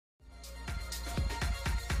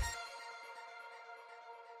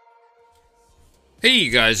Hey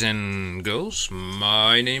guys and girls,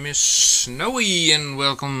 my name is Snowy and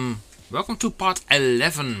welcome to part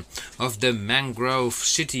 11 of the Mangrove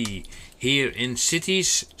City here in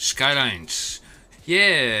Cities Skylines.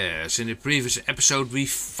 Yes, in the previous episode we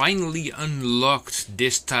finally unlocked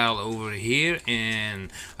this tile over here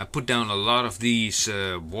and I put down a lot of these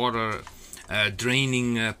water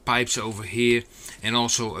draining pipes over here and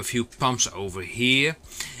also a few pumps over here.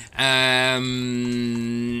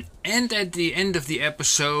 And at the end of the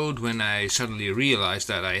episode, when I suddenly realized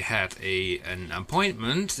that I had an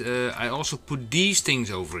appointment, I also put these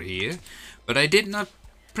things over here, but I did not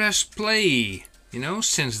press play,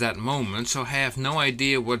 since that moment, so I have no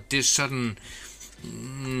idea what this sudden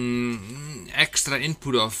extra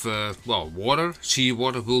input of, water,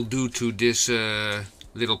 seawater will do to this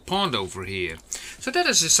little pond over here. So that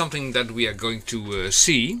is just something that we are going to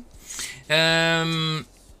see.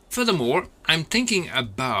 Furthermore, I'm thinking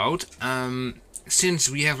about, since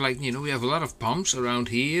we have we have a lot of pumps around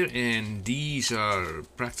here and these are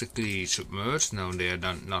practically submerged. No, they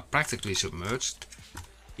are not practically submerged.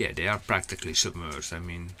 Yeah, they are practically submerged. I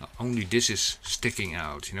mean, only this is sticking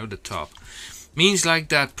out, the top. Means like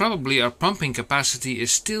that probably our pumping capacity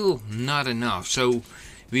is still not enough. So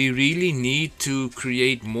we really need to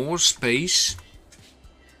create more space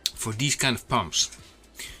for these kind of pumps.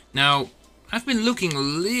 Now, I've been looking a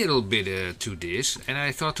little bit to this and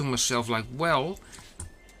I thought to myself well,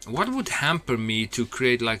 what would hamper me to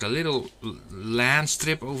create like a little land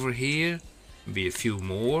strip over here, maybe a few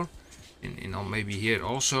more, and maybe here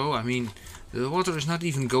also. I mean, the water is not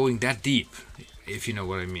even going that deep, if you know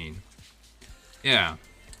what I mean. Yeah,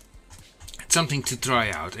 it's something to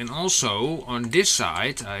try out. And also on this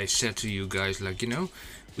side I said to you guys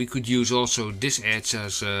we could use also this edge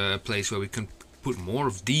as a place where we can put more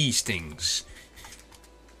of these things.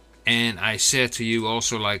 And I said to you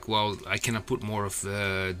also well, I cannot put more of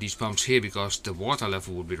these pumps here because the water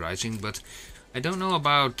level would be rising, but I don't know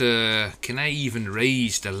about can I even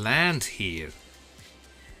raise the land here?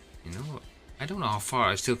 I don't know how far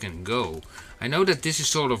I still can go. I know that this is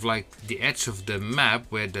sort of like the edge of the map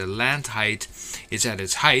where the land height is at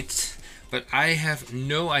its height, but I have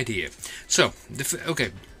no idea. So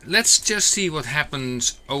okay, let's just see what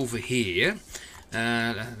happens over here.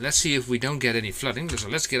 Let's see if we don't get any flooding. So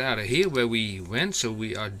let's get out of here where we went. So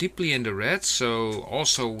we are deeply in the red, so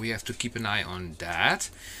also we have to keep an eye on that.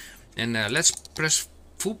 And let's press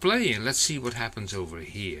full play and let's see what happens over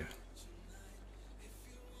here.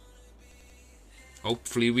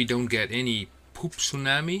 Hopefully we don't get any poop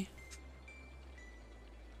tsunami,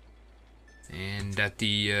 and that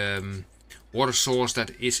the water source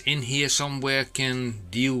that is in here somewhere can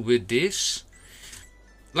deal with this.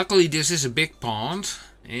 Luckily this is a big pond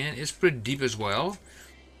and it's pretty deep as well.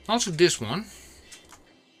 Also this one.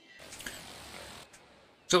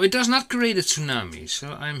 So it does not create a tsunami,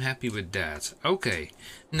 so I'm happy with that. Okay,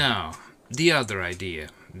 now the other idea.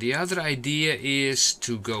 The other idea is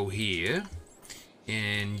to go here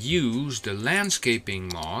and use the landscaping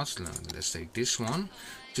mod. Let's take this one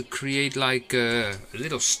to create like a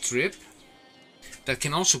little strip that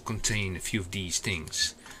can also contain a few of these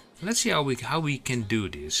things. Let's see how we can do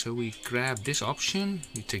this. So we grab this option,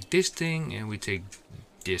 we take this thing and we take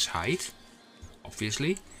this height,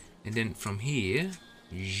 obviously, and then from here,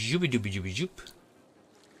 zoopy doopy doopy zoop,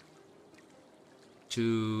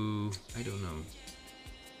 to, I don't know,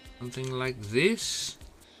 something like this.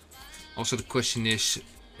 Also the question is,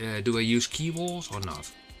 do I use key walls or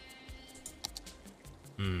not?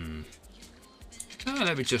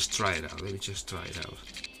 Let me just try it out.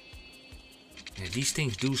 Yeah, these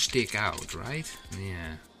things do stick out, right?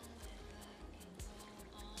 Yeah.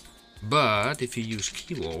 But if you use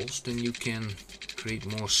key walls, then you can create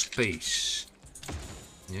more space.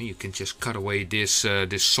 You can just cut away this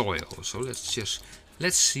this soil. So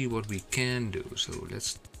let's see what we can do. So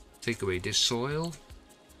let's take away this soil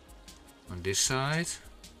on this side.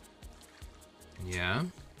 Yeah.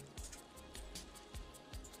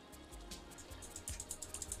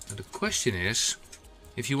 Now the question is,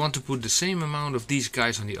 if you want to put the same amount of these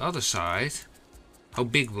guys on the other side, how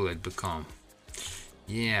big will it become?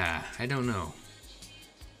 Yeah, I don't know.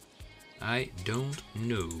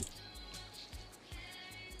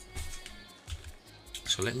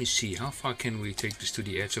 So let me see, how far can we take this to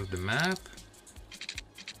the edge of the map?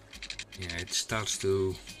 Yeah, it starts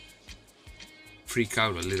to freak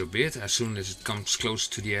out a little bit as soon as it comes close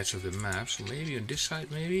to the edge of the map. So maybe on this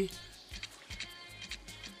side, maybe?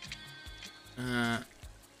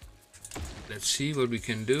 Let's see what we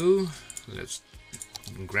can do. Let's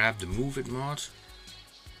grab the move it mod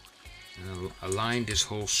and align this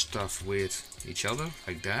whole stuff with each other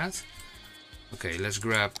like that. Okay, let's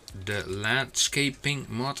grab the landscaping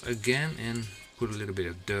mod again and put a little bit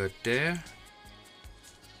of dirt there.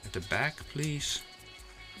 At the back, please.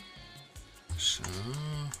 So,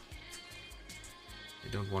 I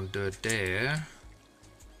don't want dirt there.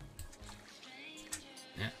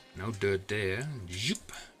 Yeah, no dirt there.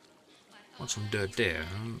 Zoop. Want some dirt there.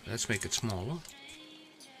 Let's make it smaller.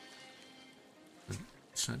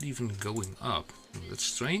 It's not even going up. That's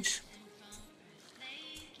strange.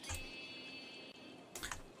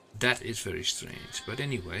 That is very strange. But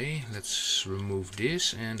anyway, let's remove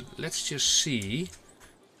this and let's just see.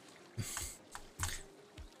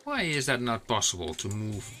 Why is that not possible to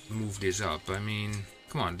move this up? I mean,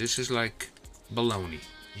 come on, this is like baloney.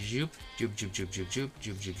 Zoop, zoop, zoop, zoop, zoop, zoop,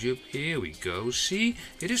 zoop, zoop, zoop. Here we go. See,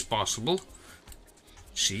 it is possible.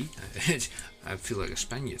 See, I feel like a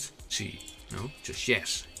Spaniard. See, no, just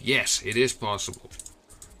yes, yes, it is possible.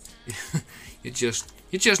 You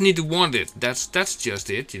just need to want it. That's just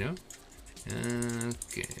it, you know.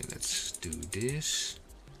 Okay, let's do this,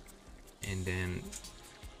 and then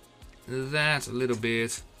that a little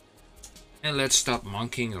bit, and let's stop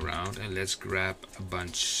monkeying around and let's grab a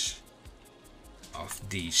bunch of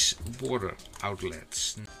these water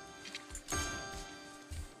outlets.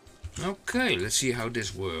 Okay, let's see how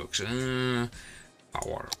this works.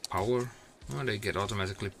 Power. Oh, they get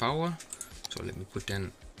automatically power. So let me put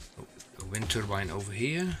then a wind turbine over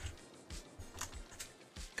here.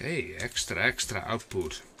 Okay, extra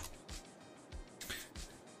output.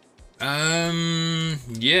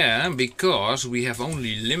 Yeah, because we have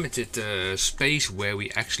only limited space where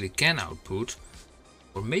we actually can output.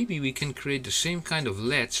 Or maybe we can create the same kind of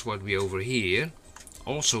LEDs what we over here,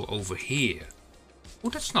 also over here. Oh,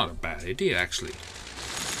 that's not a bad idea actually.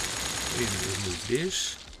 We can remove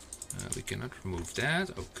this. We cannot remove that.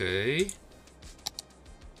 Okay.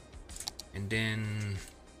 And then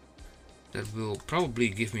that will probably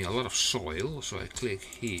give me a lot of soil. So I click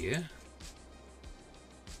here.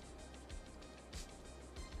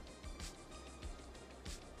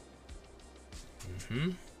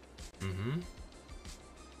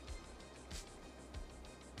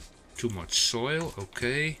 Too much soil.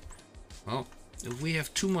 Okay. Well, if we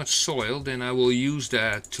have too much soil, then I will use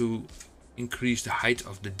that to increase the height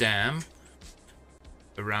of the dam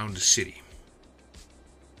around the city.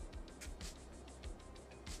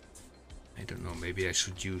 I don't know, maybe I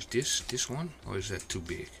should use this one, or is that too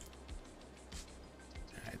big?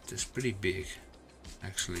 It is pretty big,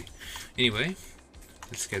 actually. Anyway,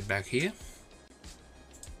 let's get back here.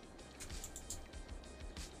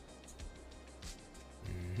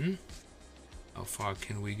 How far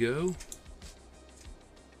can we go?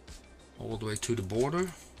 All the way to the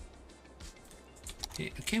border.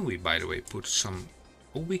 Can we, by the way, put some...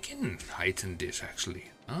 Oh, we can heighten this actually.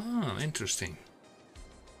 Ah, interesting.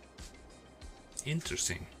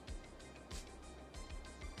 Interesting.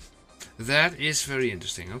 That is very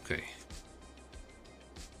interesting. Okay.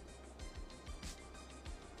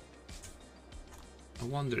 I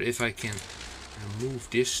wonder if I can move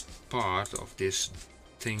this part of this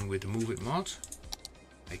thing with the move it mod.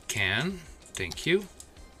 I can. Thank you.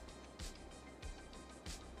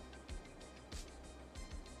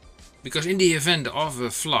 Because in the event of a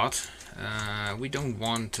flood, we don't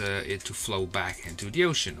want it to flow back into the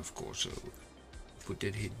ocean, of course. So put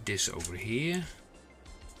this over here.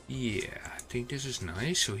 Yeah, I think this is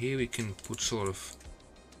nice. So here we can put sort of,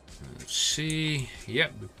 let's see. Yeah,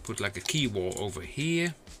 we put like a key wall over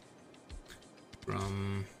here.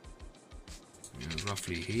 From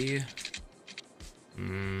roughly here.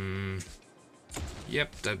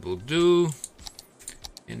 Yep, that will do.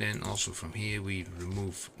 And then also from here we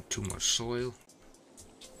remove too much soil.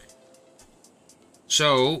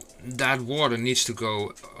 So that water needs to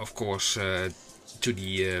go, of course, to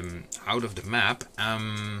the out of the map.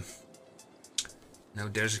 Now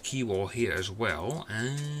there's a key wall here as well,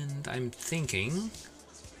 and I'm thinking,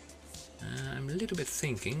 I'm a little bit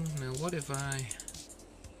thinking. Now what if I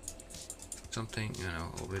something, you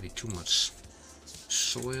know, already too much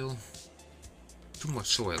soil. Too much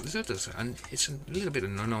soil. It's a little bit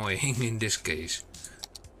annoying in this case.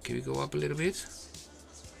 Can we go up a little bit?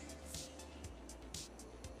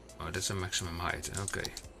 Oh, that's a maximum height.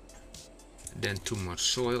 Okay. Then too much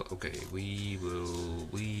soil. Okay, we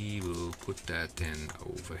will put that then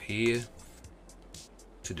over here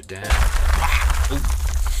to the dam.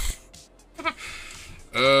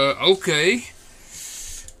 Oh. Okay.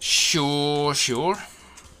 Sure.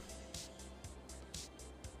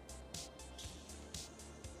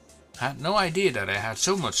 I had no idea that I had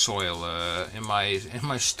so much soil in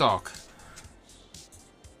my stock.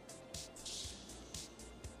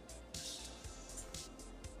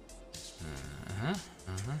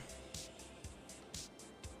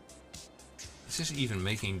 is even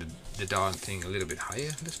making the darn thing a little bit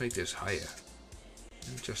higher. Let's make this higher.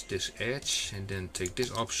 And just this edge, and then take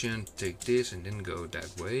this option, take this, and then go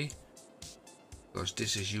that way. Because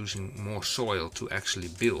this is using more soil to actually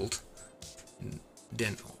build.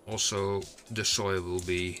 Then also the soil will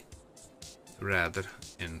be rather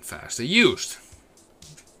and faster used.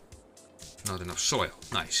 Not enough soil.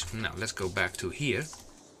 Nice. Now let's go back to here.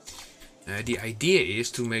 The idea is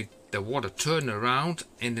to make the water turn around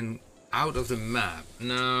and then out of the map.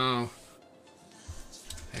 Now,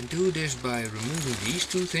 I do this by removing these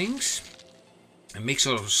two things and make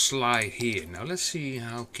sort of a slide here. Now let's see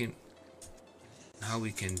how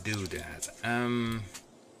we can do that.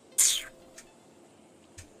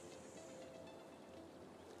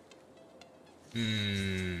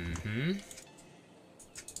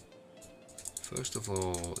 First of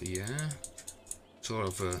all, yeah, sort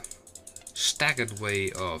of a staggered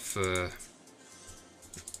way of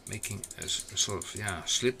making a sort of, yeah,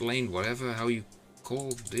 slip lane, whatever, how you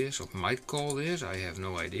call this or might call this, I have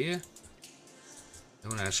no idea.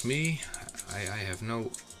 Don't ask me. I have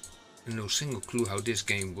no single clue how this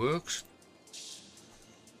game works.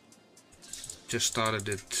 Just started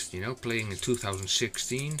it, you know, playing in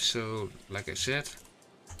 2016, so like I said,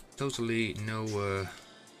 totally no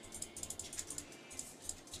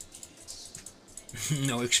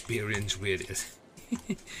no experience with it.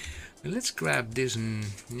 Let's grab this, you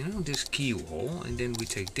know, this key wall, and then we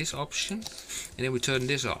take this option, and then we turn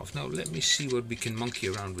this off. Now let me see what we can monkey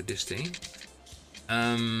around with this thing.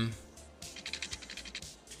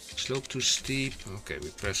 Slope too steep. Okay, we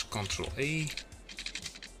press Ctrl A.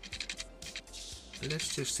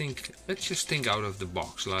 Let's just think out of the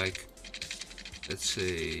box. Like, let's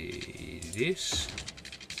say this.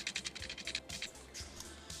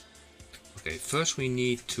 Okay, first we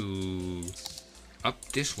need to up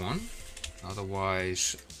this one.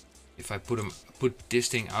 Otherwise, if I put this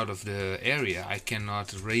thing out of the area, I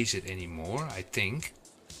cannot raise it anymore, I think.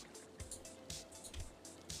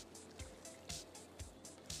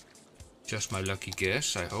 Just my lucky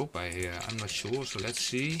guess, I hope. I'm not sure, so let's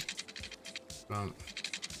see. From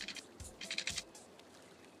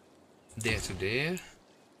there to there.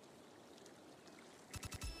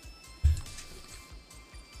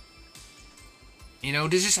 You know,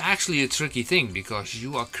 this is actually a tricky thing, because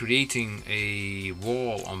you are creating a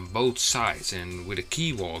wall on both sides, and with a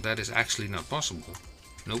key wall that is actually not possible.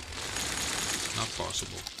 Nope, not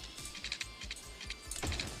possible.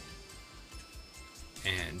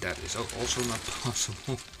 And that is also not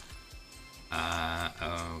possible.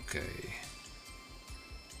 Okay.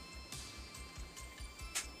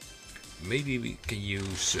 Maybe we can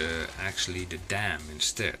use actually the dam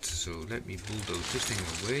instead. So let me bulldoze this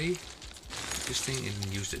thing away. This thing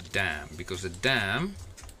and use the dam, because the dam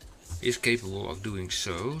is capable of doing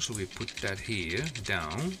so. So we put that here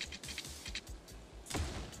down.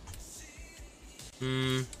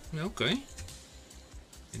 Okay.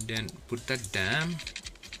 And then put that dam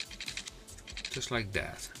just like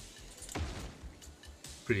that.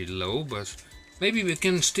 Pretty low, but maybe we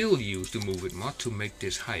can still use the move it mod to make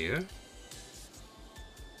this higher.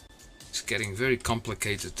 It's getting very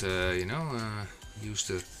complicated, you know. Use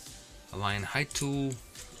the align height tool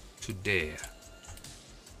to there.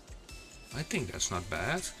 I think that's not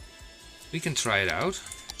bad. We can try it out.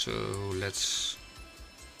 So let's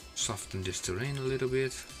soften this terrain a little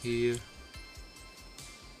bit here.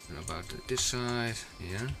 And about this side,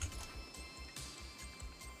 yeah.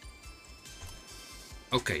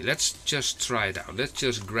 Okay, let's just try it out. Let's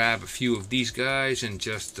just grab a few of these guys and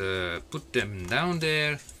just put them down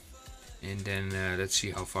there. And then let's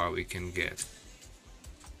see how far we can get.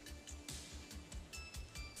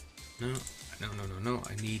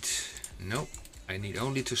 No. I need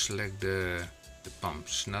only to select the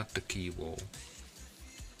pumps, not the key wall.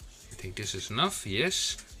 I think this is enough.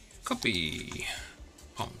 Yes. Copy.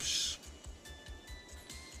 Pumps.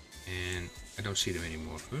 And I don't see them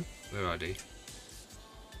anymore. Huh? Where are they?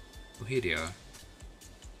 Oh, here they are.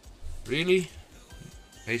 Really?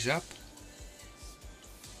 Raise up.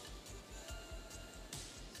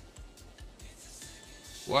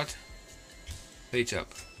 What? Page up.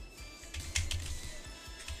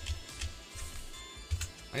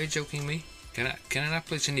 Are you joking me? Can I not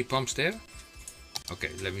place any pumps there? Okay,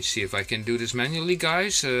 let me see if I can do this manually,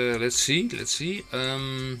 guys. Let's see. This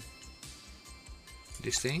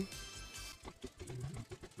thing.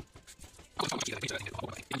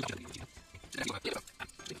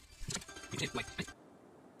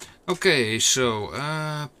 Okay, so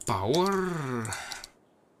power.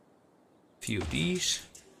 Few of these.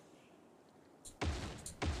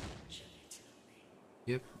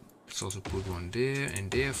 Yep. Let's also put one there and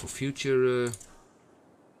there for future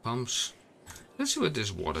pumps. Let's see what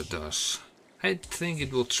this water does. I think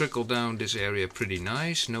it will trickle down this area pretty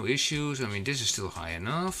nice, no issues. I mean, this is still high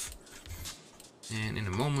enough. And in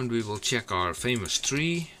a moment we will check our famous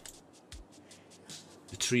tree.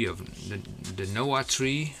 The tree of the Noah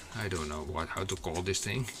tree. I don't know how to call this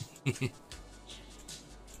thing.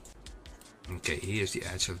 Okay, here's the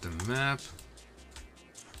edge of the map.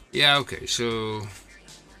 Yeah, okay, so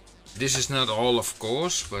this is not all, of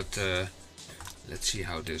course, but let's see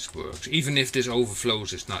how this works. Even if this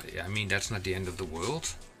overflows, it's not, I mean, that's not the end of the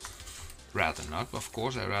world. Rather not, of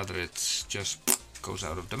course. I rather it just goes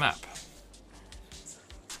out of the map.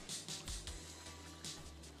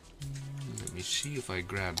 Let me see if I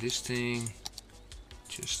grab this thing.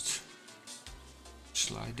 Just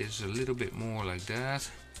slide this a little bit more like that.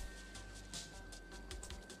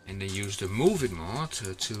 And then use the move it mod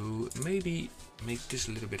to maybe make this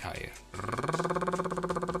a little bit higher.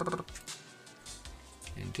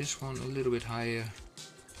 And this one a little bit higher.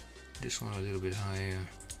 This one a little bit higher.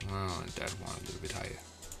 Well, and that one a little bit higher.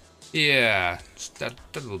 Yeah, that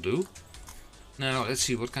will do. Now let's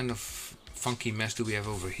see what kind of funky mess do we have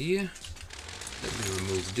over here. Let me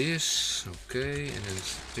remove this. Okay, and then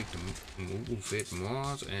take the move it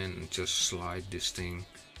mod and just slide this thing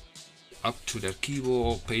up to that key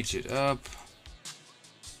wall, page it up.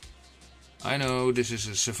 I know this is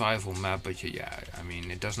a survival map, but yeah, I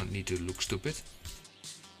mean, it does not need to look stupid.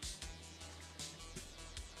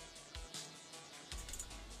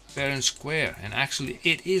 Fair and square, and actually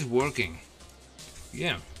it is working.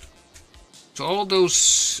 Yeah. So all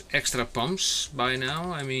those extra pumps by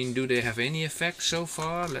now, I mean, do they have any effect so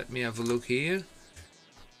far? Let me have a look here.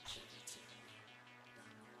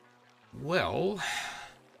 Well,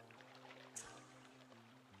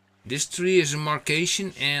 this tree is a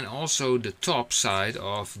marcation, and also the top side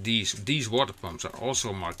of these water pumps are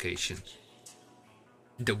also marcation.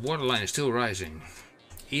 The water line is still rising.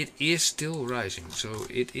 It is still rising, so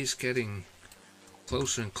it is getting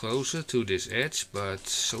closer and closer to this edge, but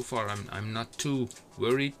so far I'm not too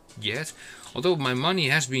worried yet. Although my money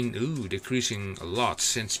has been decreasing a lot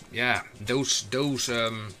since, yeah, those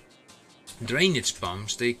drainage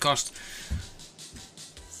pumps, they cost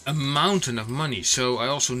a mountain of money, so I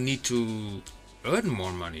also need to earn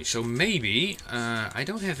more money. So maybe I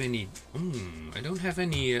don't have any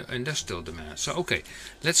industrial demand. So okay,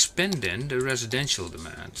 let's spend then the residential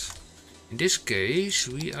demand. In this case,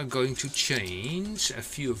 we are going to change a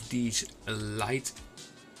few of these light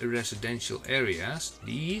residential areas,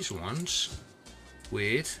 these ones,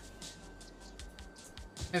 with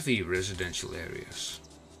heavy residential areas.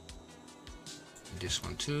 This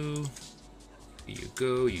one too. Here you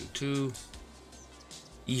go, you too.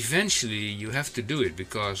 Eventually you have to do it,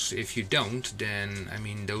 because if you don't, then I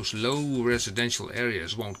mean, those low residential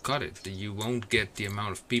areas won't cut it. You won't get the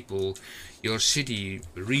amount of people your city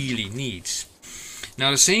really needs.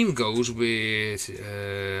 Now the same goes with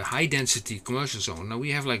high density commercial zone. Now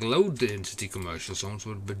we have like low density commercial zones,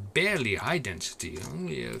 but barely high density,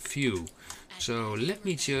 only a few. So let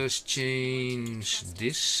me just change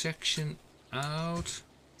this section out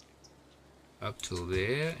up till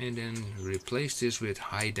there, and then replace this with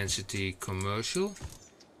high density commercial.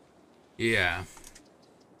 Yeah.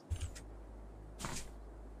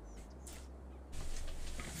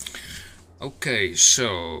 Okay,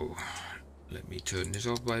 so let me turn this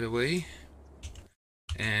off, by the way.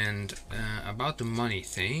 And about the money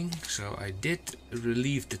thing, so I did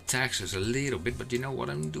relieve the taxes a little bit, but you know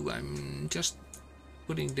what I'm doing? I'm just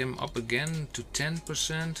putting them up again to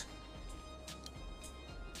 10%.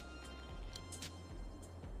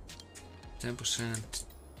 10%,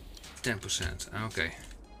 10%, okay.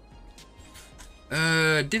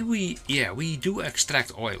 Did we, yeah, we do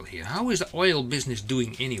extract oil here. How is the oil business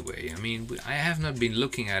doing anyway? I mean, I have not been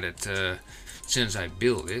looking at it since I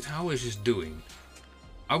built it. How is this doing?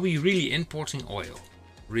 Are we really importing oil?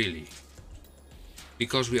 Really?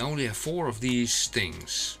 Because we only have 4 of these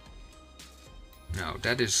things. No,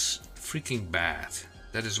 that is freaking bad.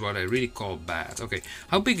 That is what I really call bad. Okay,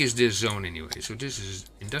 how big is this zone anyway? So this is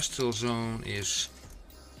industrial zone, is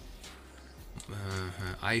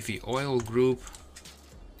Ivy oil group.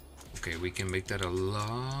 Okay, we can make that a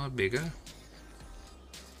lot bigger.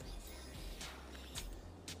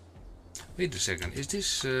 Wait a second, is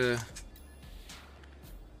this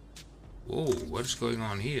whoa, what is going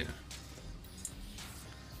on here?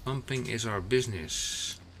 Pumping is our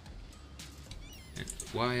business. And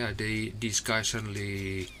why are these guys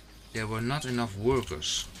suddenly... There were not enough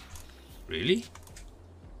workers. Really?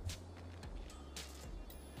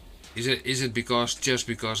 Is it just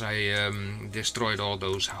because I destroyed all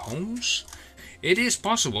those homes? It is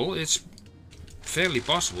possible. It's fairly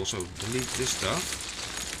possible, so delete this stuff.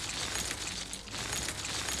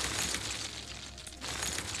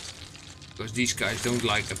 Because these guys don't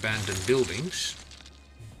like abandoned buildings.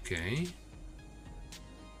 Okay.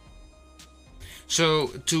 So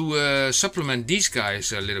to supplement these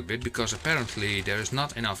guys a little bit, because apparently there is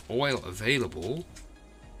not enough oil available.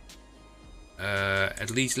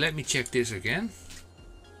 At least let me check this again.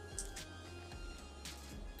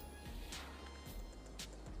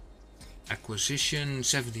 Acquisition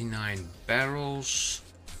 79 barrels.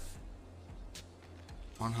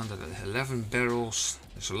 111 barrels.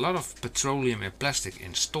 There's a lot of petroleum and plastic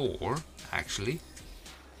in store, actually.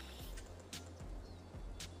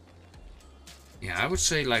 Yeah, I would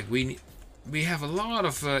say like we have a lot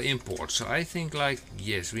of imports, so I think like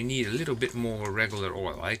yes, we need a little bit more regular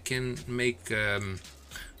oil. I can make a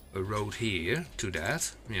road here to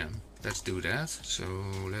that. Yeah, let's do that. So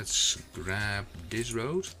let's grab this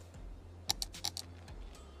road.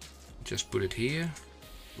 Just put it here.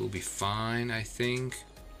 We'll be fine, I think.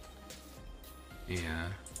 Yeah.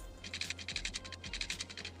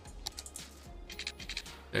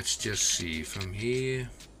 Let's just see from here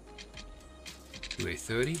to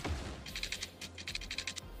A30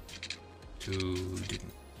 to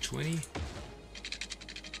 20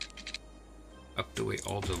 up the way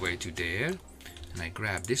all the way to there, and I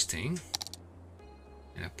grab this thing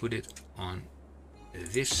and I put it on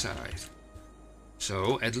this side.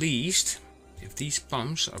 So at least if these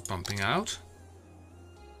pumps are pumping out,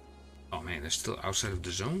 oh man, they're still outside of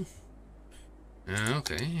the zone.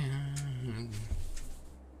 Okay.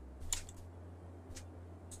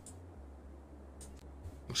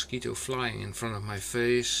 Mosquito flying in front of my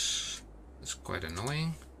face. That's quite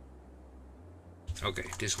annoying. Okay,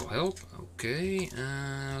 this will help. Okay,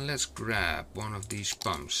 let's grab one of these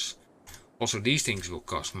pumps. Also, these things will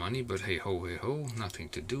cost money, but hey ho, nothing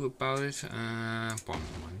to do about it. Pump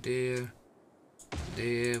one there,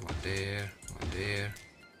 there, one there, one there,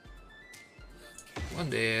 one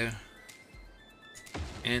there,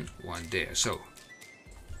 and one there. So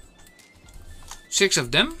 6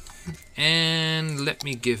 of them. And let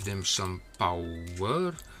me give them some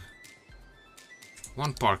power.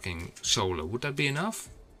 1 parking solar, would that be enough?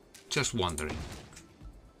 Just wondering.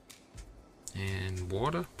 And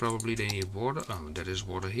water, probably they need water. Oh, that is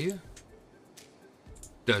water here.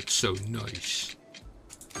 That's so nice.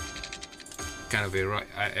 Kind of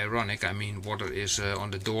ironic, I mean water is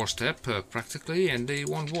on the doorstep practically, and they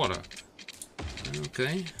want water.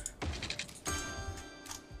 Okay.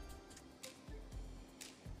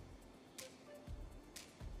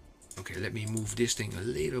 Okay, let me move this thing a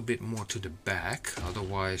little bit more to the back,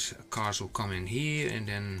 otherwise cars will come in here and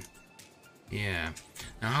then, yeah.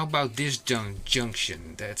 Now how about this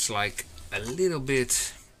junction? That's like a little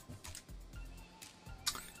bit,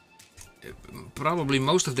 probably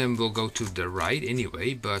most of them will go to the right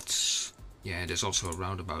anyway, but yeah, there's also a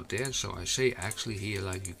roundabout there, so I say actually here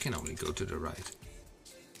like you can only go to the right.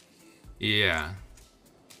 Yeah.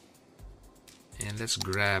 And let's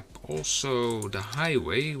grab also the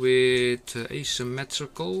highway with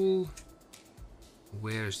asymmetrical.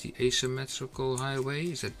 Where is the asymmetrical highway?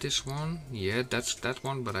 Is that this one? Yeah, that's that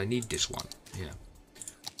one, but I need this one. Yeah.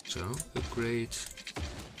 So upgrade.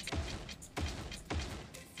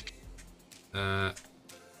 No.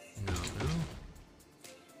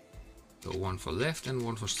 So one for left and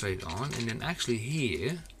one for straight on, and then actually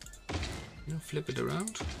here, you know, flip it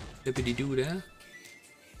around. Flippity do there.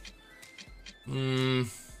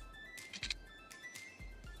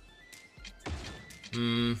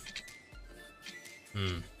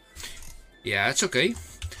 Yeah, it's okay.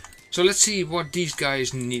 So let's see what these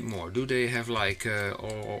guys need more. Do they have like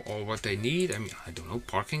or what they need? I mean, I don't know,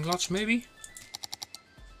 parking lots maybe?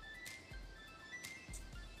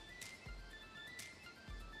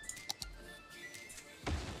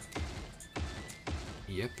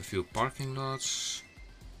 Yep, a few parking lots.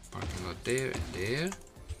 Parking lot there and there.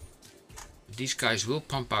 These guys will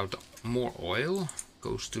pump out more oil.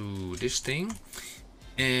 Goes to this thing.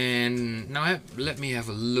 And now let me have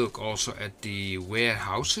a look also at the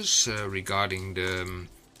warehouses regarding the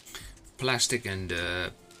plastic and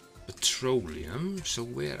the petroleum. So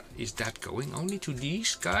where is that going? Only to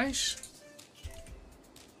these guys?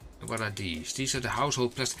 What are these? These are the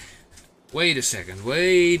household plastic. Wait a second,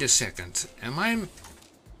 wait a second. Am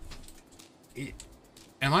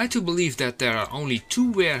I to believe that there are only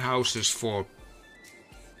 2 warehouses for...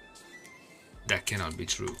 That cannot be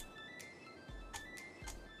true.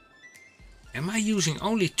 Am I using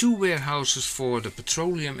only 2 warehouses for the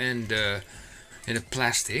petroleum and the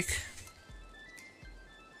plastic?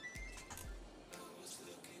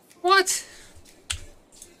 What?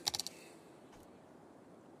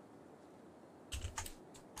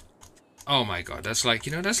 Oh my god, that's like,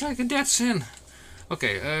 you know, that's like a dead sin.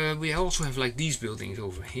 Okay, we also have like these buildings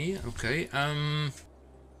over here. Okay,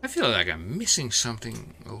 I feel like I'm missing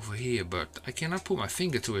something over here, but I cannot put my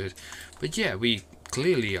finger to it. But yeah, we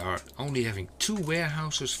clearly are only having 2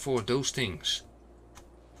 warehouses for those things.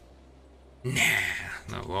 Nah,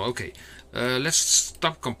 no, well, okay. Let's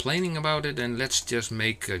stop complaining about it and let's just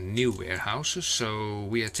make new warehouses. So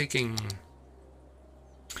we are taking,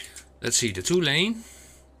 let's see, the 2-lane,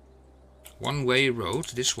 1-way road,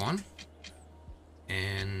 this one.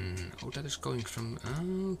 And, oh, that is going from,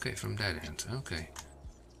 okay, from that end, okay.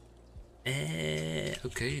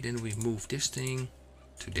 Okay, then we move this thing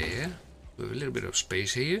to there. We have a little bit of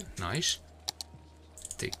space here, nice.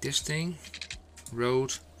 Take this thing,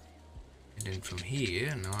 road. And then from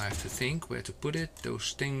here, now I have to think where to put it.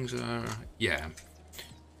 Those things are, yeah.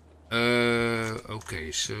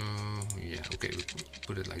 Okay, so, yeah, okay, we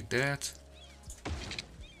put it like that.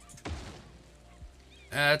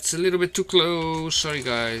 That's a little bit too close, sorry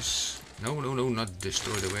guys. No, no, no, not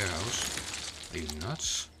destroy the warehouse. Are you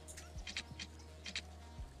nuts?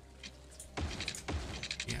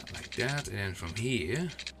 Yeah, like that, and then from here,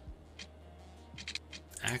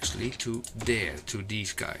 actually to there, to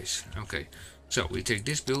these guys. Okay, so we take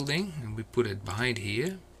this building and we put it behind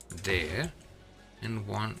here, there, and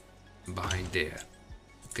one behind there.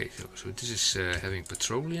 Okay, so this is having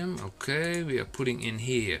petroleum. Okay, we are putting in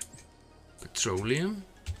here petroleum,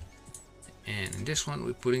 and in this one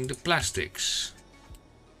we're putting the plastics.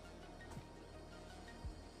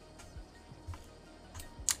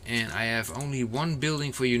 And I have only 1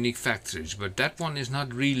 building for unique factories, but that one is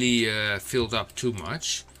not really filled up too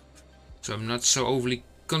much, so I'm not so overly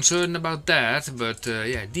concerned about that. But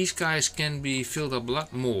yeah, these guys can be filled up a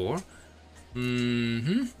lot more.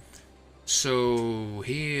 So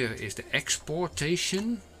here is the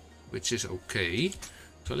exportation, which is okay.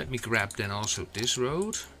 So let me grab then also this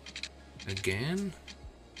road again.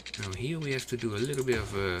 Now here we have to do a little bit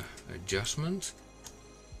of a adjustment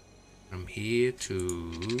from here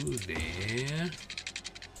to there.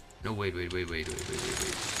 No, wait.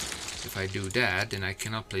 If I do that, then I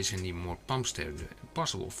cannot place any more pumps there.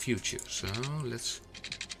 Possible future. So let's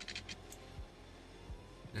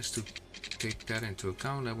take that into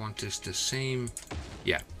account. I want this the same,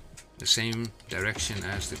 yeah, the same direction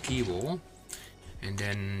as the key wall. And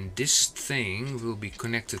then this thing will be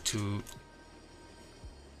connected to,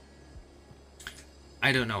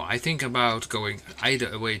 I don't know, I think about going either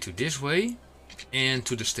away to this way and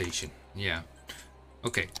to the station. Yeah.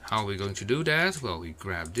 Okay, how are we going to do that? Well, we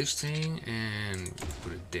grab this thing and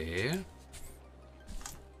put it there.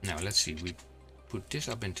 Now let's see, we put this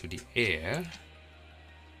up into the air.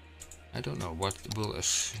 I don't know what will a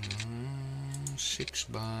 6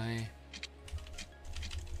 by...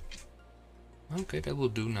 Okay, that will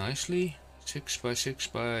do nicely. 6 by 6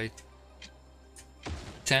 by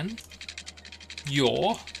 10.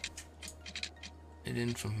 Yeah. And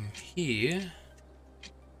then from here,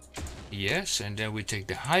 yes, and then we take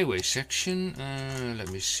the highway section. Let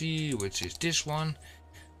me see, which is this one.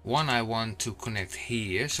 One I want to connect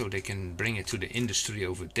here, so they can bring it to the industry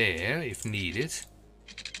over there if needed.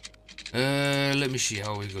 Let me see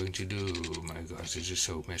how we're going to do. Oh my gosh, this is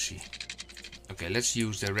so messy. Okay, let's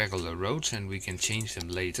use the regular roads and we can change them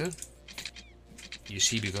later. You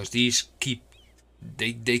see, because these keep,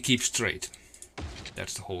 they keep straight.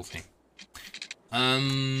 That's the whole thing.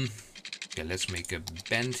 Okay, let's make a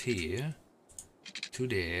bend here to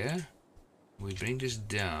there. We bring this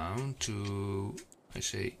down to, I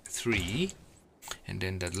say, 3. And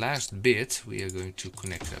then that last bit we are going to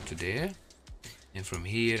connect up to there. And from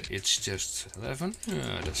here it's just 11.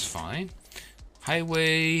 That's fine.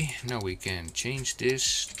 Highway, now we can change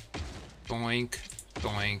this. Doink,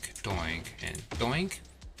 doink, doink, and doink.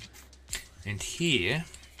 And here,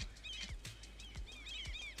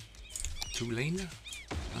 2-laner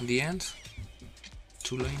on the end.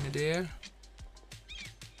 2-laner there.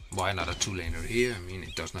 Why not a 2-laner here? I mean,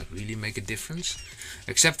 it does not really make a difference.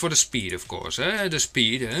 Except for the speed, of course.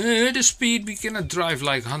 The speed, we cannot drive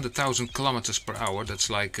like 100,000 kilometers per hour. That's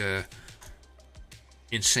like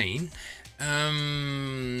insane.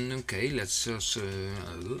 Okay, let's just,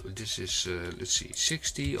 this is, let's see,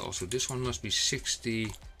 60. Also, this one must be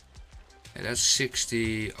 60. Yeah, that's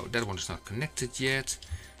 60. Oh, that one is not connected yet.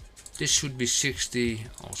 This should be 60.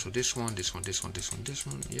 Also, this one.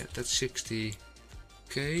 Yeah, that's 60.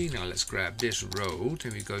 Okay, now let's grab this road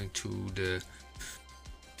and we're going to the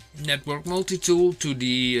network multi-tool, to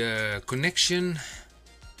the connection.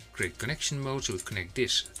 Create connection mode, so we connect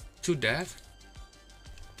this to that.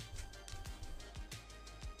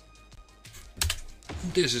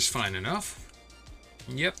 This is fine enough.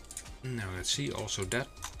 Yep. Now let's see, also that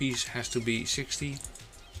piece has to be 60.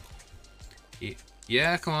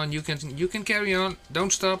 Yeah, come on, you can carry on.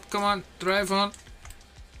 Don't stop. Come on, drive on.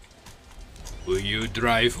 Will you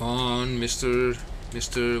drive on, Mr.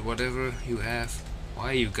 whatever you have? Why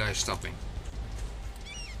are you guys stopping?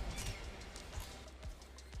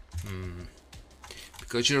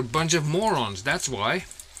 Because you're a bunch of morons, that's why.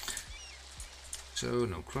 So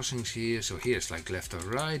no crossings here. So here's like left or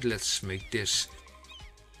right. Let's make this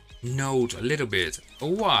node a little bit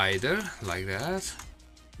wider, like that.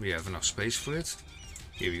 We have enough space for it.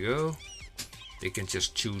 Here we go. They can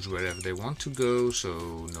just choose wherever they want to go,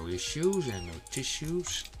 so no issues and no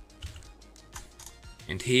tissues.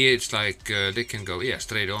 And here it's like they can go, yeah,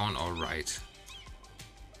 straight on or right.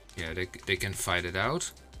 Yeah, they can fight it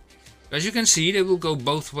out. As you can see, they will go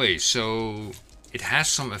both ways, so it has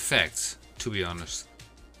some effect, to be honest.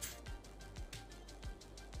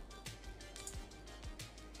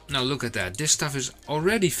 Now look at that, this stuff is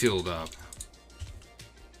already filled up.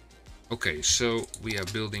 Okay, so we are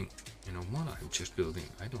building, you know what, I'm just building,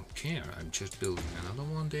 I don't care, I'm just building another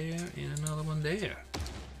one there and another one there.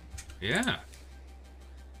 Yeah.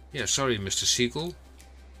 Yeah, sorry Mr. Seagull.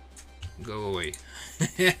 Go away.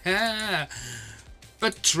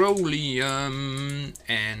 Petroleum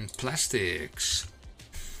and plastics.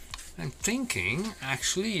 I'm thinking,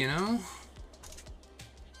 actually, you know,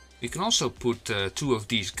 we can also put 2 of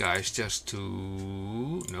these guys just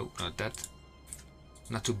to, no, not that,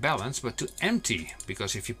 not to balance, but to empty.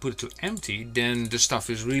 Because if you put it to empty, then the stuff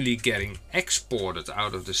is really getting exported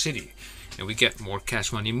out of the city. And we get more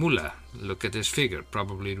cash money moolah. Look at this figure,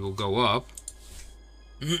 probably it will go up.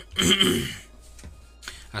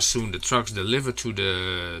 As soon the trucks deliver to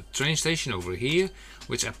the train station over here,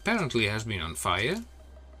 which apparently has been on fire.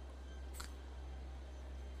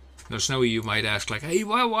 Now Snowy, you might ask like, hey,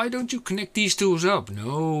 why don't you connect these tools up?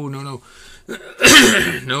 No. No,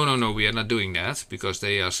 we are not doing that, because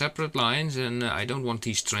they are separate lines and I don't want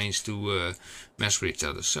these trains to mess with each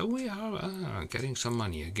other. So we are getting some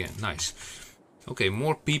money again, nice. Okay,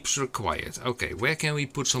 more peeps required. Okay, where can we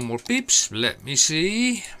put some more peeps? Let me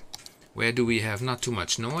see. Where do we have not too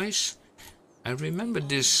much noise? I remember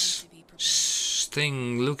this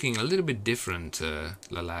thing looking a little bit different the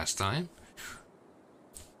last time.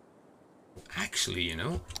 Actually, you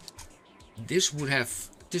know, this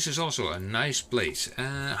is also a nice place.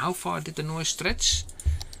 How far did the noise stretch?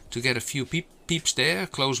 To get a few peeps there,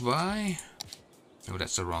 close by. Oh,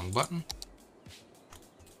 that's the wrong button.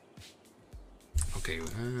 Okay,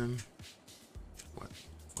 what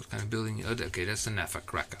kind of building? Oh, okay, that's the Nafa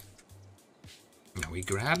cracker. Now we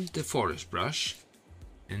grab the forest brush,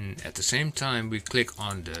 and at the same time we click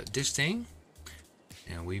on this thing,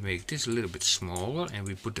 and we make this a little bit smaller, and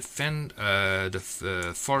we put the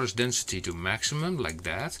forest density to maximum, like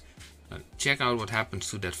that. Check out what happens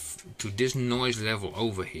to this noise level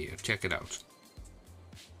over here. Check it out.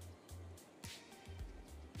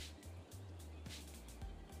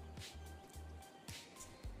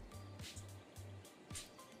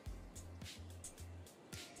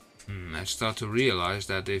 I start to realize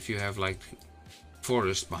that if you have like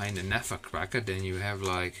forest behind the Nafa cracker, then you have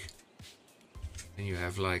like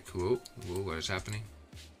whoa, what is happening?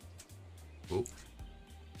 Whoa.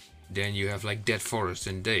 Then you have like dead forest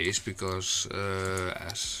in days, because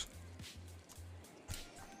it's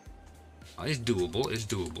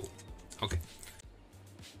doable. Okay.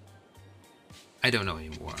 I don't know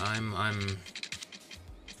anymore.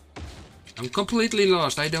 I'm completely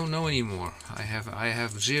lost. I don't know anymore. I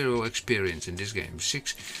have 0 experience in this game.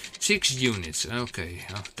 Six units. Okay.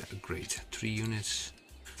 Oh, great. 3 units.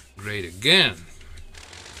 Great again.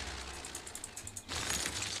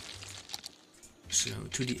 So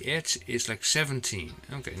to the edge is like 17.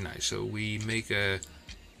 Okay, nice. So we make a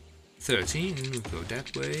 13. We go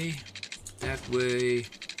that way. That way.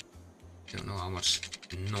 Don't know how much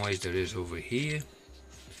noise there is over here.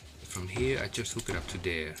 From here, I just hook it up to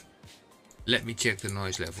there. Let me check the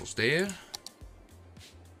noise levels there.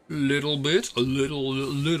 A little bit.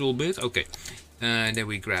 Okay. And then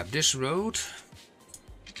we grab this road.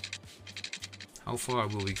 How far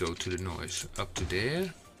will we go to the noise? Up to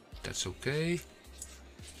there. That's okay.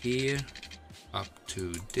 Here. Up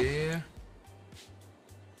to there.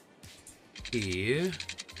 Here.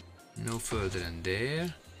 No further than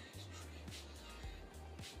there.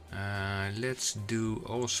 Let's do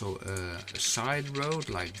also a side road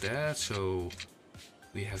like that, so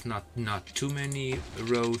we have not too many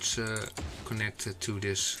roads connected to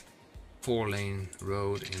this 4-lane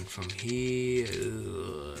road. And from here,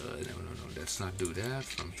 no, let's not do that.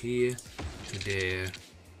 From here to there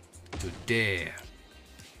to there.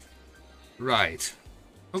 Right.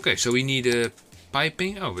 Okay, so we need a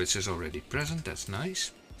piping. Oh, which is already present. That's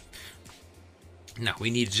nice. Now we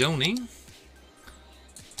need zoning.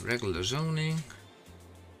 Regular zoning.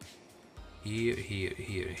 Here, here,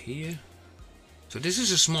 here, here. So this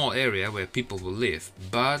is a small area where people will live,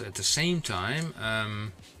 but at the same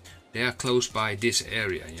time they are close by this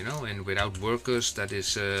area, you know, and without workers that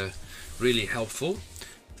is really helpful.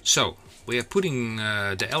 So we are putting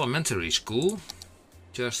the elementary school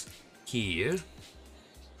just here.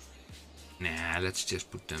 Nah, let's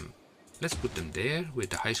just put them, let's put them there with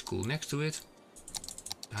the high school next to it.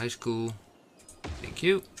 The high school, thank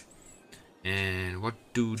you. And what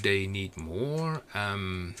do they need more?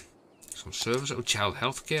 Some service. Oh, child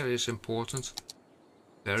healthcare is important,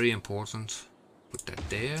 very important. Put that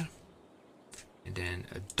there. And then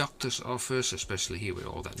a doctor's office, especially here with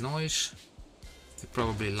all that noise. They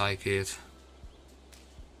probably like it.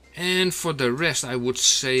 And for the rest, I would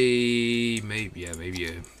say maybe, yeah, maybe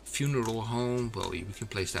a funeral home. Well, we can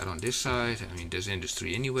place that on this side. I mean, there's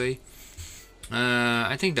industry anyway.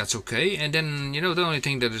 I think that's okay. And then, you know, the only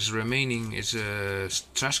thing that is remaining is a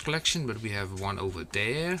trash collection, but we have one over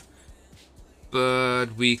there.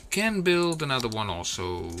 But we can build another one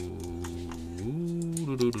also.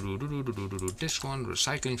 This one,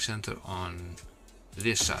 recycling center on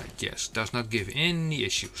this side. Yes, does not give any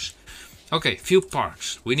issues. Okay, few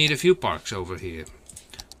parks. We need a few parks over here.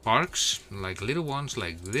 Parks, like little ones,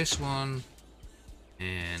 like this one.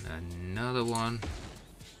 And another one.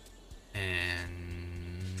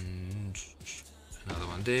 And another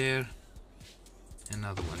one there.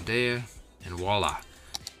 Another one there. And voila.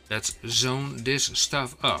 Let's zone this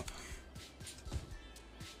stuff up.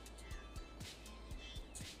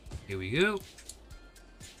 Here we go.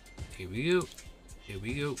 Here we go. Here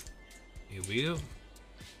we go. Here we go.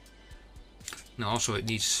 Now also it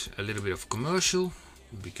needs a little bit of commercial.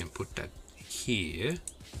 We can put that here.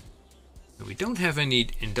 We don't have any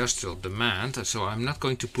industrial demand, so I'm not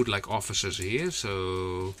going to put like offices here.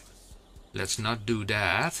 So let's not do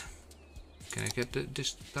that. Can I get this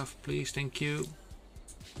stuff, please? Thank you.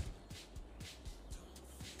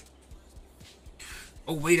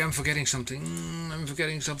 Oh wait, I'm forgetting something. I'm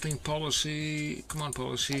forgetting something. Policy. Come on,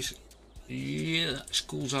 policies. Yeah,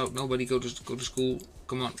 school's out. Nobody go to school.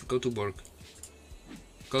 Come on, go to work.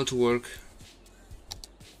 Go to work.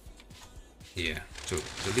 Yeah. So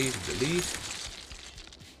delete, delete,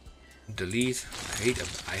 delete.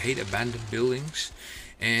 I hate abandoned buildings.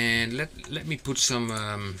 And let me put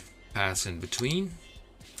some paths in between.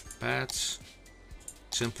 Paths.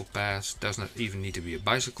 Simple path, does not even need to be a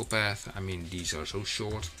bicycle path. I mean, these are so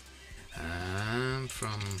short.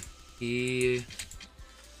 From here.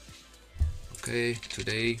 Okay,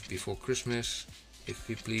 today before Christmas, if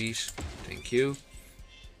we please. Thank you.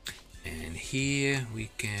 And here we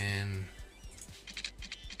can.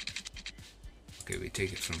 Okay, we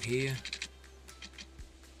take it from here.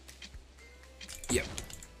 Yep.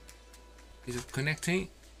 Is it connecting?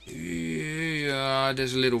 Yeah,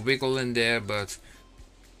 there's a little wiggle in there, but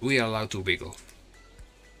we are allowed to wiggle.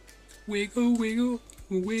 Wiggle, wiggle,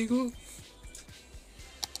 wiggle.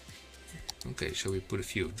 Okay, so we put a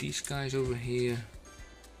few of these guys over here.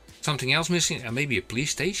 Something else missing? Maybe a police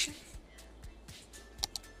station?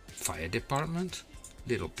 Fire department?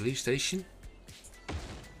 Little police station?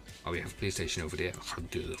 Oh, we have a police station over there.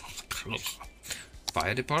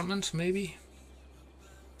 Fire department, maybe?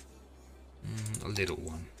 A little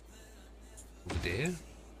one. Over there.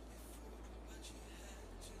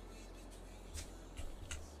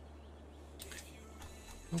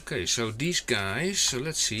 Okay, so these guys, so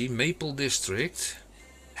let's see, Maple District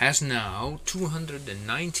has now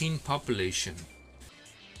 219 population.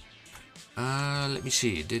 Let me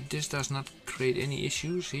see, this does not create any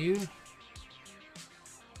issues here.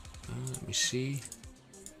 Let me see.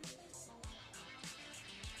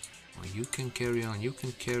 Oh, you can carry on, you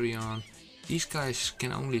can carry on. These guys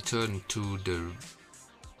can only turn to the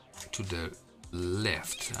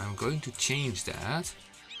left. I'm going to change that.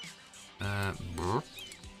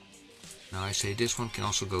 Now I say this one can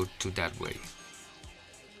also go to that way.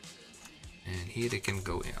 And here they can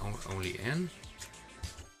go in, only in.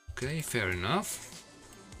 Okay, fair enough.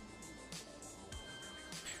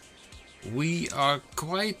 We are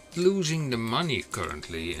quite losing the money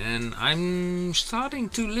currently, and I'm starting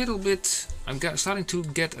to starting to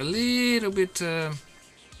get a little bit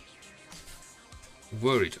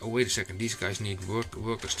worried. Oh wait a second, these guys need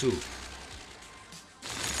workers too.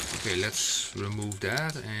 Okay, let's remove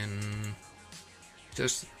that and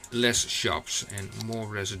just less shops and more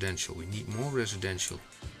residential. We need more residential.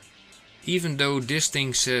 Even though this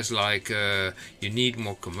thing says like you need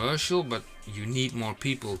more commercial, but you need more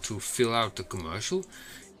people to fill out the commercial.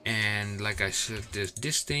 And like I said, there's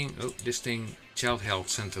this thing. Oh, this thing, child health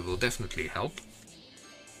center, will definitely help.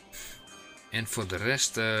 And for the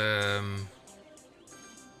rest, I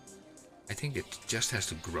think it just has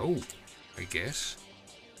to grow, I guess.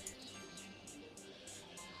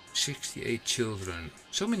 68 children.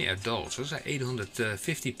 So many adults. There's like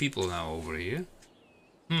 850 people now over here.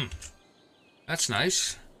 That's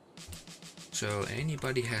nice. So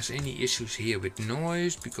anybody has any issues here with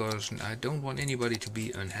noise, because I don't want anybody to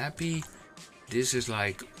be unhappy. This is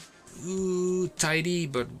like tidy,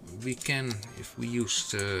 but we can, if we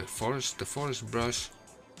use the forest brush,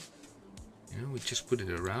 you know, we just put it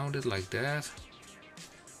around it like that.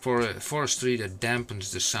 For forestry, that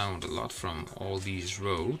dampens the sound a lot from all these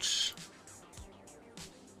roads.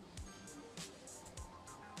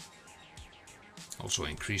 Also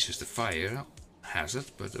increases the fire hazard,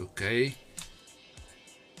 but okay.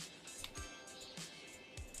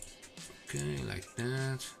 Okay, like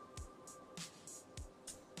that.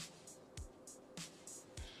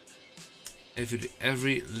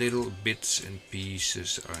 Every little bits and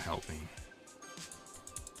pieces are helping.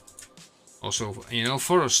 Also, you know,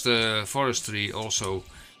 forestry also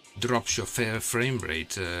drops your frame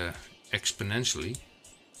rate exponentially.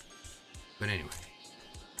 But anyway.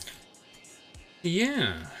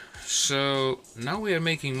 Yeah, so now we are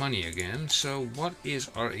making money again. So what is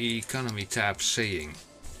our economy tab saying?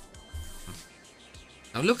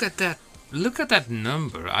 Now look at that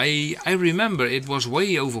number. I remember it was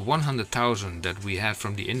way over 100,000 that we had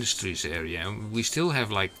from the industries area, and we still have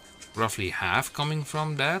like roughly half coming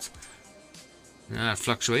from that. It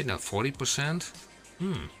fluctuates now, 40%.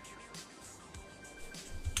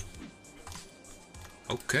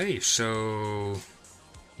 Okay, so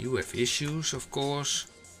you have issues, of course.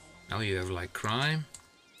 Now you have like crime.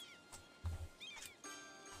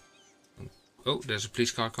 Oh, there's a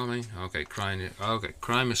police car coming. Okay,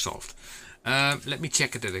 crime is solved. Let me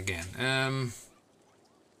check it again.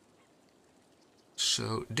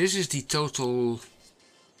 So this is the total.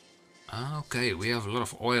 Okay, we have a lot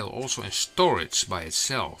of oil also in storage by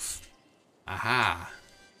itself. Aha.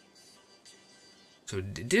 So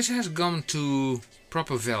this has gone to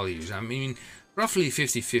proper values. I mean, roughly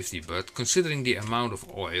 50-50, but considering the amount of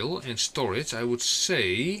oil in storage, I would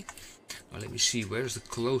say... Well, let me see, where is the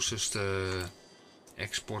closest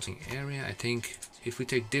exporting area? I think if we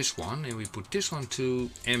take this one and we put this one to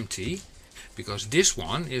empty, because this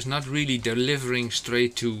one is not really delivering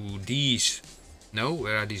straight to these... No,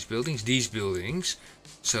 where are these buildings? These buildings.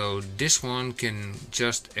 So this one can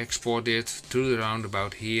just export it through the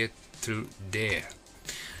roundabout here, through there.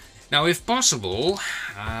 Now, if possible,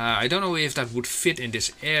 I don't know if that would fit in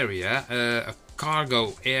this area, a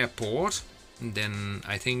cargo airport, then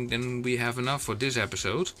I think then we have enough for this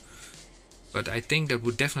episode. But I think that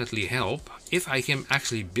would definitely help. If I can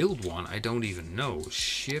actually build one, I don't even know.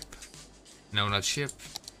 Ship? No, not ship.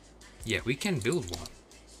 Yeah, we can build one.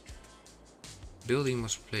 Building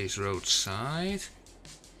must place roadside.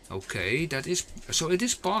 Okay, that is... So it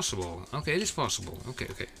is possible. Okay, it is possible. Okay.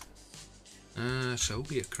 So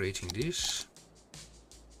we are creating this.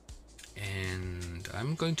 And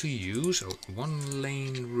I'm going to use a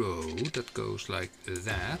one-lane road that goes like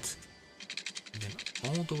that. And then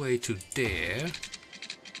all the way to there.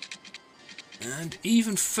 And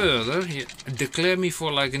even further. Here, declare me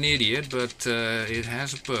for like an idiot, but it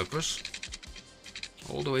has a purpose.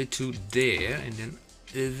 All the way to there, and then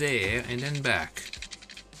there, and then back.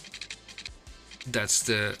 That's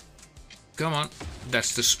the... Come on.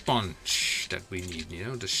 That's the sponge that we need, you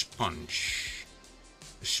know, the sponge.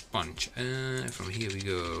 The sponge. From here we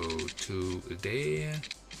go to there.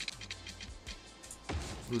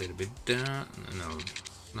 A little bit down. No,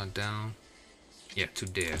 not down. Yeah, to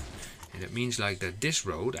there. And that means like that this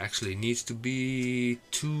road actually needs to be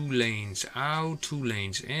 2 lanes out, 2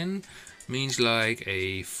 lanes in. Means like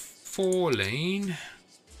a 4-lane,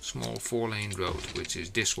 small 4-lane road, which is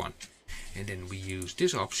this one. And then we use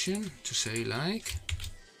this option to say like,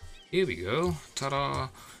 here we go, ta-da.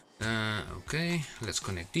 Okay, let's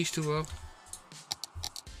connect these two up.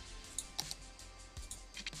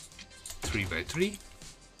 3 by 3.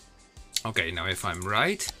 Okay, now if I'm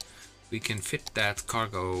right, we can fit that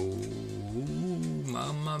cargo. Ooh,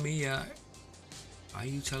 mamma mia. Are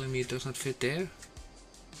you telling me it does not fit there?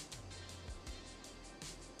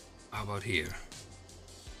 How about here?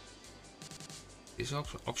 Is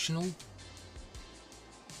optional?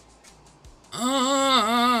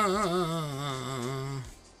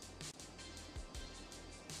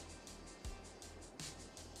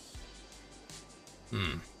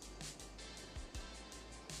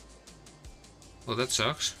 Well, that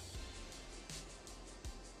sucks.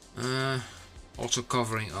 Also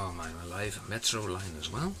covering, oh my life, metro line as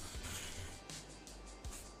well.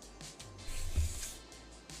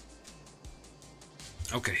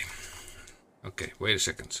 Okay. Okay, wait a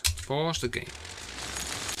second. Pause the game.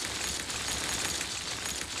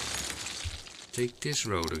 Take this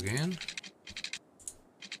road again.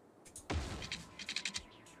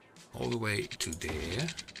 All the way to there.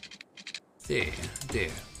 There,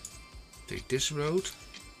 there. Take this road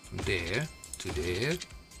from there to there.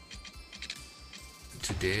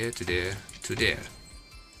 To there, to there, to there.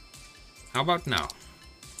 How about now?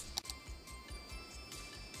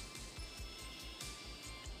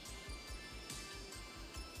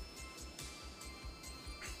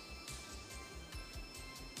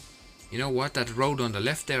 You know what, that road on the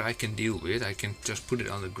left there I can deal with. I can just put it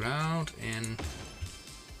on the ground and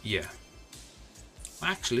yeah.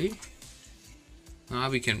 Actually,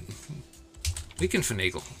 we can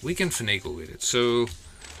finagle. We can finagle with it. So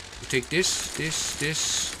we take this. There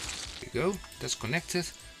we go. That's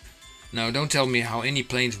connected. Now don't tell me how any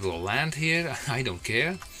planes will land here. I don't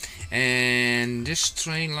care. And this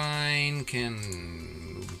train line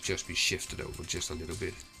can just be shifted over just a little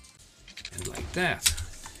bit. And like that.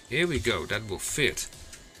 Here we go, that will fit.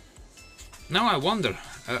 Now I wonder,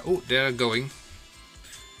 oh, they're going.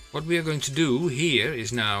 What we are going to do here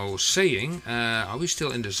is now saying, are we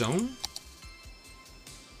still in the zone?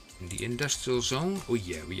 In the industrial zone? Oh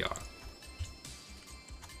yeah, we are.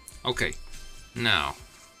 Okay, now,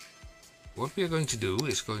 what we are going to do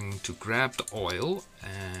is going to grab the oil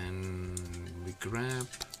and we grab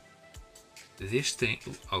this thing.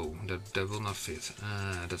 Oh, that will not fit,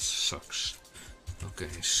 that sucks.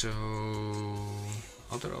 Okay, so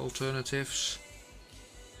other alternatives.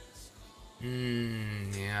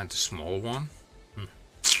 Yeah, the small one.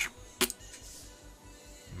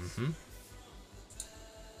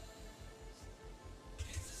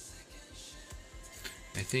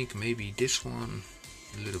 I think maybe this one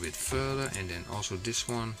a little bit further, and then also this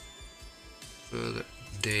one further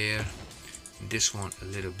there. This one a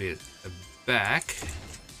little bit back.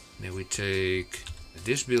 Then we take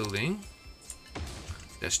this building.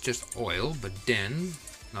 That's just oil, but then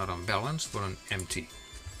not unbalanced, but on empty.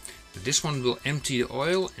 This one will empty the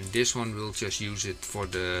oil, and this one will just use it for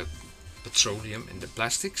the petroleum and the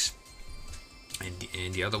plastics.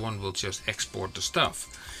 And the other one will just export the stuff.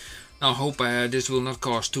 Now I hope this will not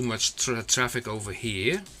cause too much traffic over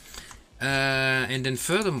here. And then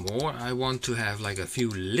furthermore, I want to have like a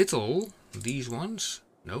few little, these ones.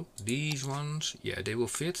 No, these ones, yeah, they will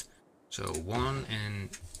fit. So 1 and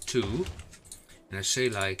 2. And I say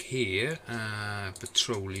like here,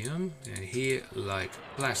 petroleum, and here like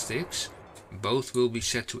plastics. Both will be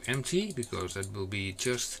set to empty, because that will be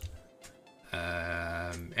just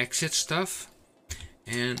exit stuff.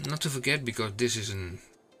 And not to forget, because this is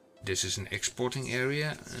an exporting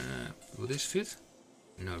area, will this fit?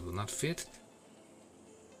 No, it will not fit.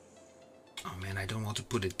 Oh man, I don't want to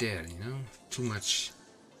put it there, you know, too much.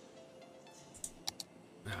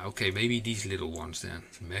 Okay, maybe these little ones then.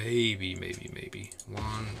 Maybe. 1,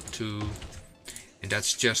 2. And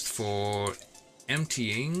that's just for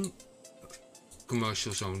emptying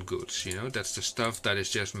commercial zone goods, you know. That's the stuff that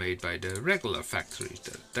is just made by the regular factories.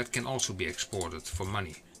 That can also be exported for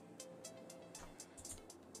money.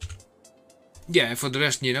 Yeah, and for the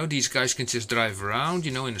rest, you know, these guys can just drive around,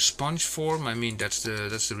 you know, in a sponge form. I mean, that's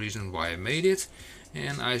the reason why I made it.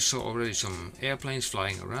 And I saw already some airplanes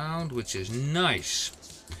flying around, which is nice.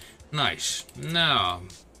 Nice. Now,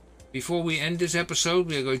 before we end this episode,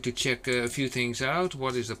 we are going to check a few things out.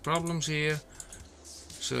 What is the problems here?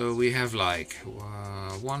 So we have like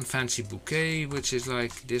one fancy bouquet, which is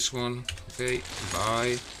like this one. Okay,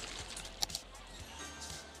 bye.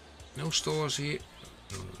 No stores here.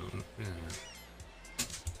 No.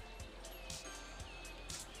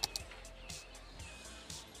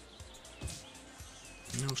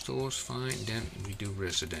 No stores, fine. Then we do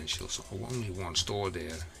residential. So only one store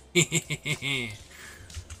there.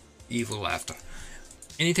 Evil laughter.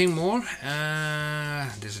 Anything more?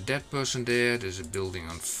 There's a dead person there. There's a building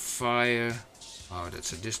on fire. Oh,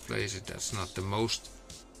 that's a display. That's not the most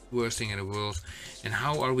worst thing in the world. And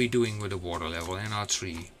how are we doing with the water level in our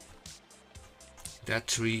tree? That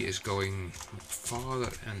tree is going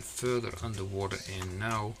farther and further underwater, and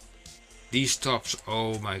now these tops,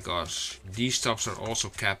 oh my gosh, these tops are also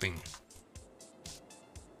capping.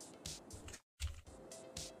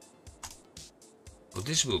 Well,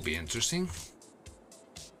 this will be interesting.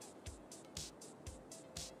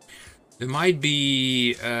 There might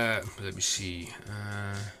be, let me see,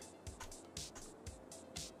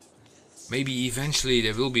 maybe eventually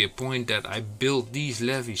there will be a point that I build these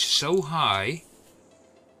levees so high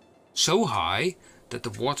so high that the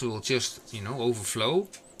water will just, you know, overflow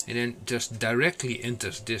and then just directly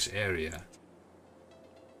enters this area,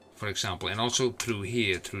 for example, and also through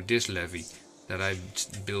here, through this levee that I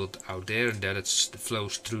built out there, and that it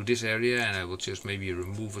flows through this area, and I will just maybe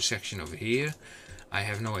remove a section over here. I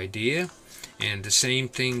have no idea. And the same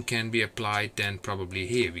thing can be applied then probably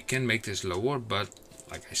here. We can make this lower, but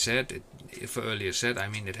like I said, if I earlier said, I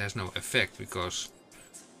mean, it has no effect because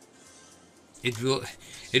it will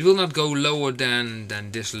not go lower than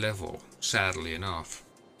this level, sadly enough.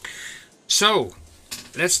 So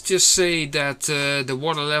let's just say that the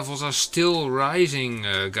water levels are still rising,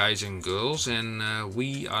 guys and girls, and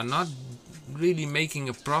we are not really making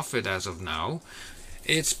a profit as of now.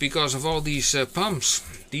 It's because of all these pumps.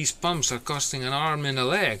 These pumps are costing an arm and a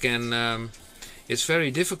leg, and it's very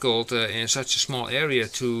difficult in such a small area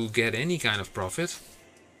to get any kind of profit.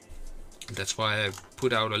 That's why I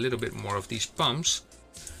put out a little bit more of these pumps.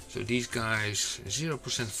 So these guys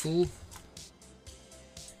 0% full.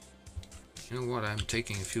 You know what, I'm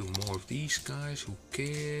taking a few more of these guys, who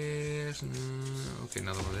cares? Okay,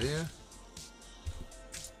 another one there.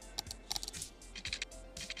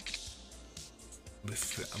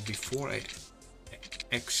 Before I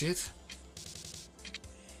exit,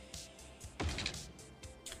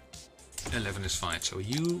 11 is fine, so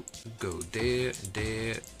you go there,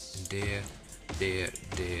 there, there, there,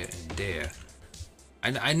 there, and there.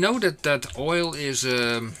 And I know that oil is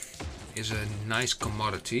a nice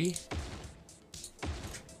commodity.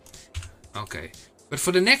 Okay, but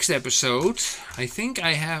for the next episode, I think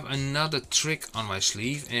I have another trick on my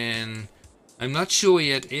sleeve, and I'm not sure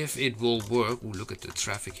yet if it will work. Ooh, look at the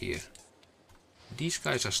traffic here. These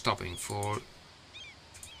guys are stopping for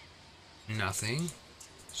nothing.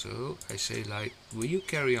 So I say, like, will you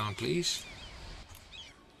carry on, please?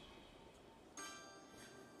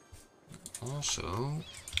 Also,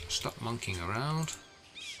 stop monkeying around.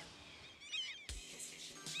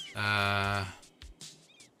 Yeah,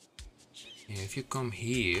 if you come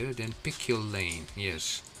here, then pick your lane.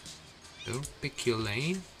 Yes. So pick your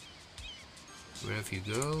lane. Wherever you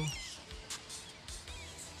go.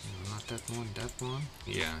 No, not that one, that one.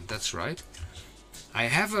 Yeah, that's right. I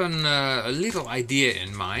have a little idea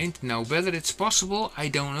in mind. Now, whether it's possible, I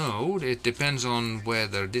don't know. It depends on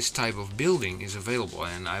whether this type of building is available,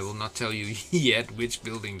 and I will not tell you yet which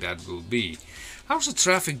building that will be. How's the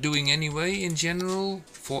traffic doing anyway in general?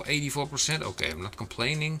 For 84%? Okay, I'm not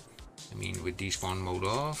complaining. I mean, with despawn mode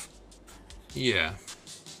off. Yeah.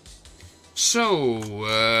 So,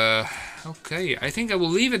 okay, I think I will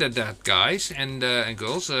leave it at that, guys and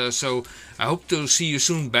girls. So I hope to see you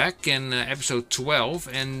soon back in episode 12.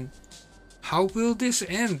 And how will this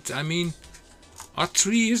end? I mean, our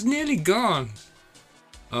tree is nearly gone.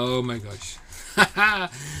 Oh my gosh.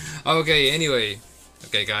 Okay, anyway.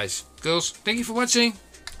 Okay, guys, girls, thank you for watching.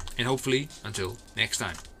 And hopefully until next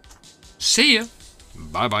time. See ya.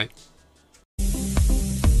 Bye bye.